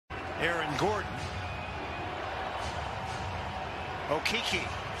Aaron Gordon. Okeke.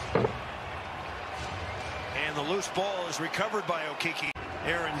 And the loose ball is recovered by Okeke.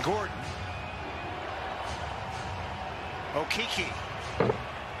 Aaron Gordon. Okeke.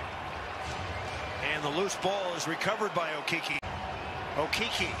 And the loose ball is recovered by Okeke.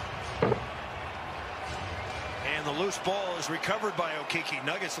 Okeke. And the loose ball is recovered by Okeke.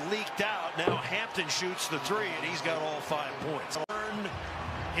 Nuggets leaked out. Now Hampton shoots the three, and he's got all 5 points.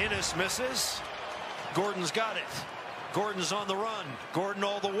 Ennis misses. Gordon's got it. Gordon's on the run. Gordon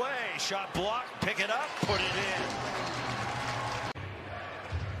all the way. Shot blocked. Pick it up. Put it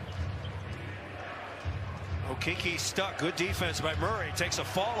in. Okeke stuck. Good defense by Murray. Takes a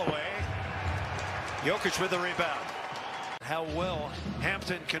fall away. Jokic with the rebound. How well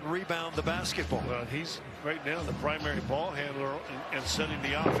Hampton can rebound the basketball. Well, he's right now the primary ball handler and setting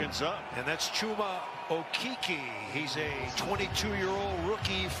the offense up. And that's Chuma Okeke. He's a 22-year-old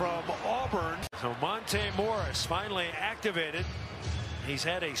rookie from Auburn. So Monte Morris finally activated. He's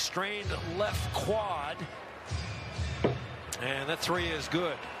had a strained left quad. And that three is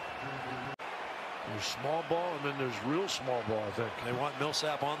good. There's small ball and then there's real small ball, I think. They want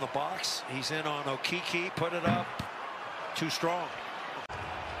Millsap on the box. He's in on Okeke. Put it up. Too strong.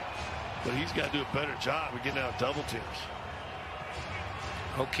 But he's got to do a better job of getting out double teams.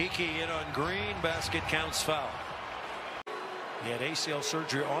 Okeke in on Green. Basket counts foul. He had ACL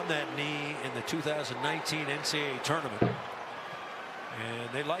surgery on that knee in the 2019 NCAA tournament. And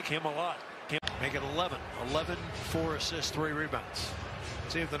they like him a lot. Make it 11. 11, 4 assists, 3 rebounds.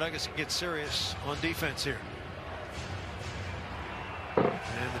 See if the Nuggets can get serious on defense here.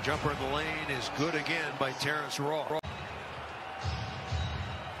 And the jumper in the lane is good again by Terrence Ross.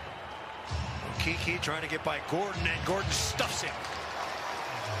 Okeke trying to get by Gordon, and Gordon stuffs him.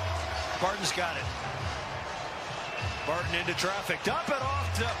 Barton's got it. Barton into traffic. Dump it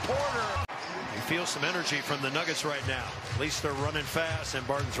off to Porter. He feels some energy from the Nuggets right now. At least they're running fast, and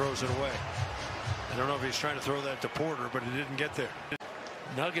Barton throws it away. I don't know if he's trying to throw that to Porter, but he didn't get there.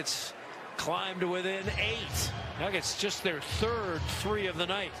 Nuggets climb to within 8. Nuggets just their 3rd 3 of the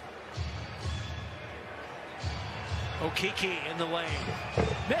night. Okeke in the lane.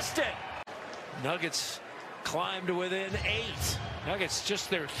 Missed it. Nuggets climb to within 8. Nuggets just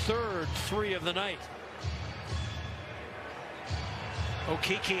their 3rd 3 of the night.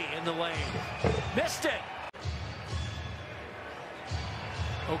 Okeke in the lane. Missed it.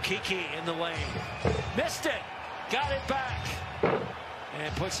 Okeke in the lane. Missed it. Got it back.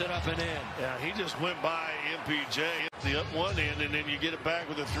 And puts it up and in. Yeah, he just went by MPJ at the up one end, and then you get it back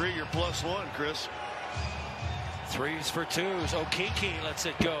with a 3. You're +1, Chris. 3s for 2s. Okeke lets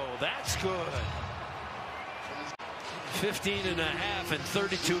it go. That's good. 15 and a half and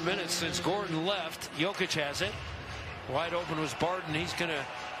 32 minutes since Gordon left. Jokic has it. Wide open was Barton. He's going to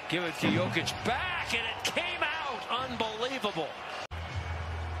give it to Jokic. Back, and it came out. Unbelievable.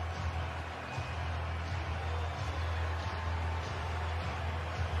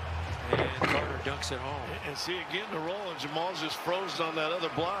 And Carter dunks it home. And see it getting the roll, and Jamal's just frozen on that other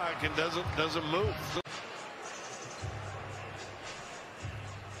block and doesn't move.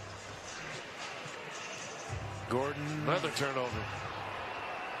 Gordon. Another turnover.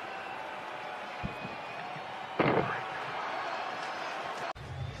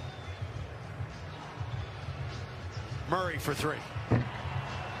 Murray for 3.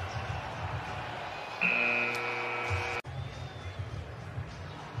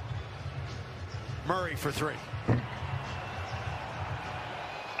 Murray for 3.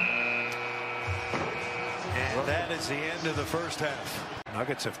 And that is the end of the first half.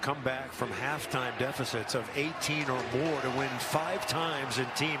 Nuggets have come back from halftime deficits of 18 or more to win 5 times in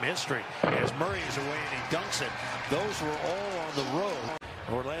team history. As Murray is away and he dunks it, those were all on the road.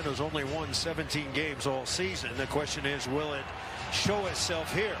 Orlando's only won 17 games all season. The question is, will it show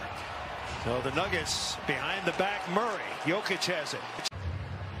itself here? So the Nuggets behind the back. Murray. Jokic has it.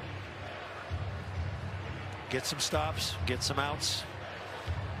 Get some stops, get some outs.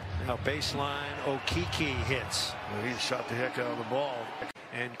 Now baseline, Okeke hits. Well, he shot the heck out of the ball.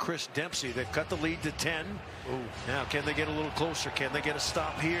 And Chris Dempsey, they've cut the lead to 10. Ooh. Now can they get a little closer? Can they get a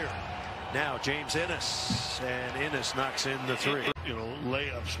stop here? Now James Ennis, and Ennis knocks in the 3. You know,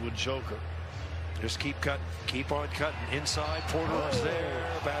 layups would choke her. Just keep cutting, keep on cutting. Inside, Porter is there.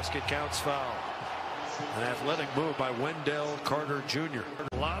 Basket counts foul. An athletic move by Wendell Carter Jr.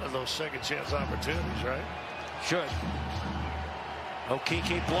 A lot of those second chance opportunities, right? Should.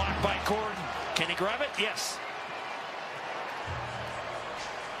 Okeke blocked by Gordon. Can he grab it? Yes.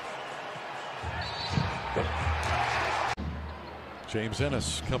 James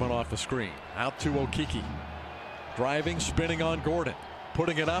Ennis coming off the screen. Out to Okeke. Driving, spinning on Gordon.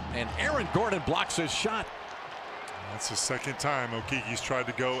 putting it up, and Aaron Gordon blocks his shot. That's the second time Okeke's tried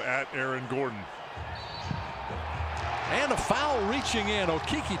to go at Aaron Gordon. And a foul reaching in.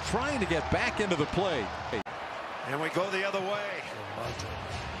 Okeke trying to get back into the play. And we go the other way.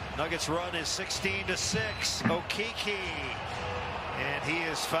 Nuggets run is 16-6. Okeke. And he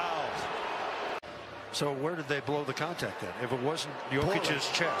is fouled. So where did they blow the contact at? If it wasn't Jokic's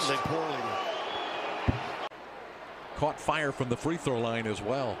chest. They poorly. Caught fire from the free throw line as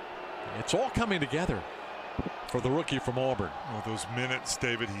well. It's all coming together for the rookie from Auburn. Well, those minutes,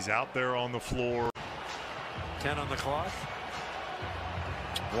 David, he's out there on the floor. 10 on the clock.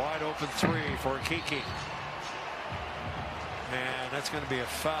 Wide open three for Okeke. And that's going to be a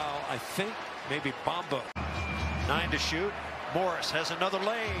foul. I think maybe Bamba. 9 to shoot. Morris has another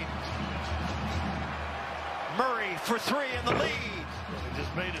lane. Murray for three in the lead. They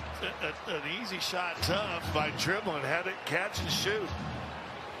just made an easy shot tough by dribbling. Had it catch and shoot.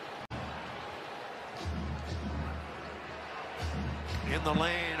 In the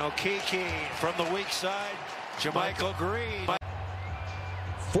lane, Okeke from the weak side. JaMychal Green.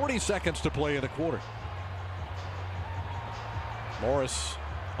 40 seconds to play in the quarter. Morris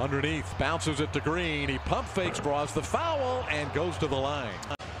underneath, bounces it to Green. He pump fakes, draws the foul, and goes to the line.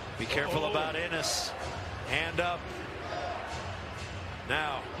 Be careful about Ennis. Hand up.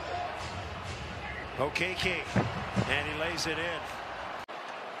 Now, Okeke, and he lays it in.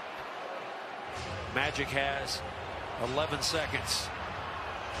 Magic has 11 seconds.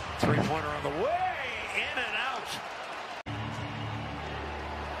 Three-pointer on the way, in and out.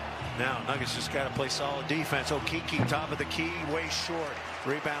 Now, Nuggets just got to play solid defense. Okeke, top of the key, way short.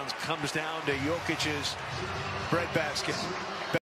 Rebounds, comes down to Jokic's breadbasket.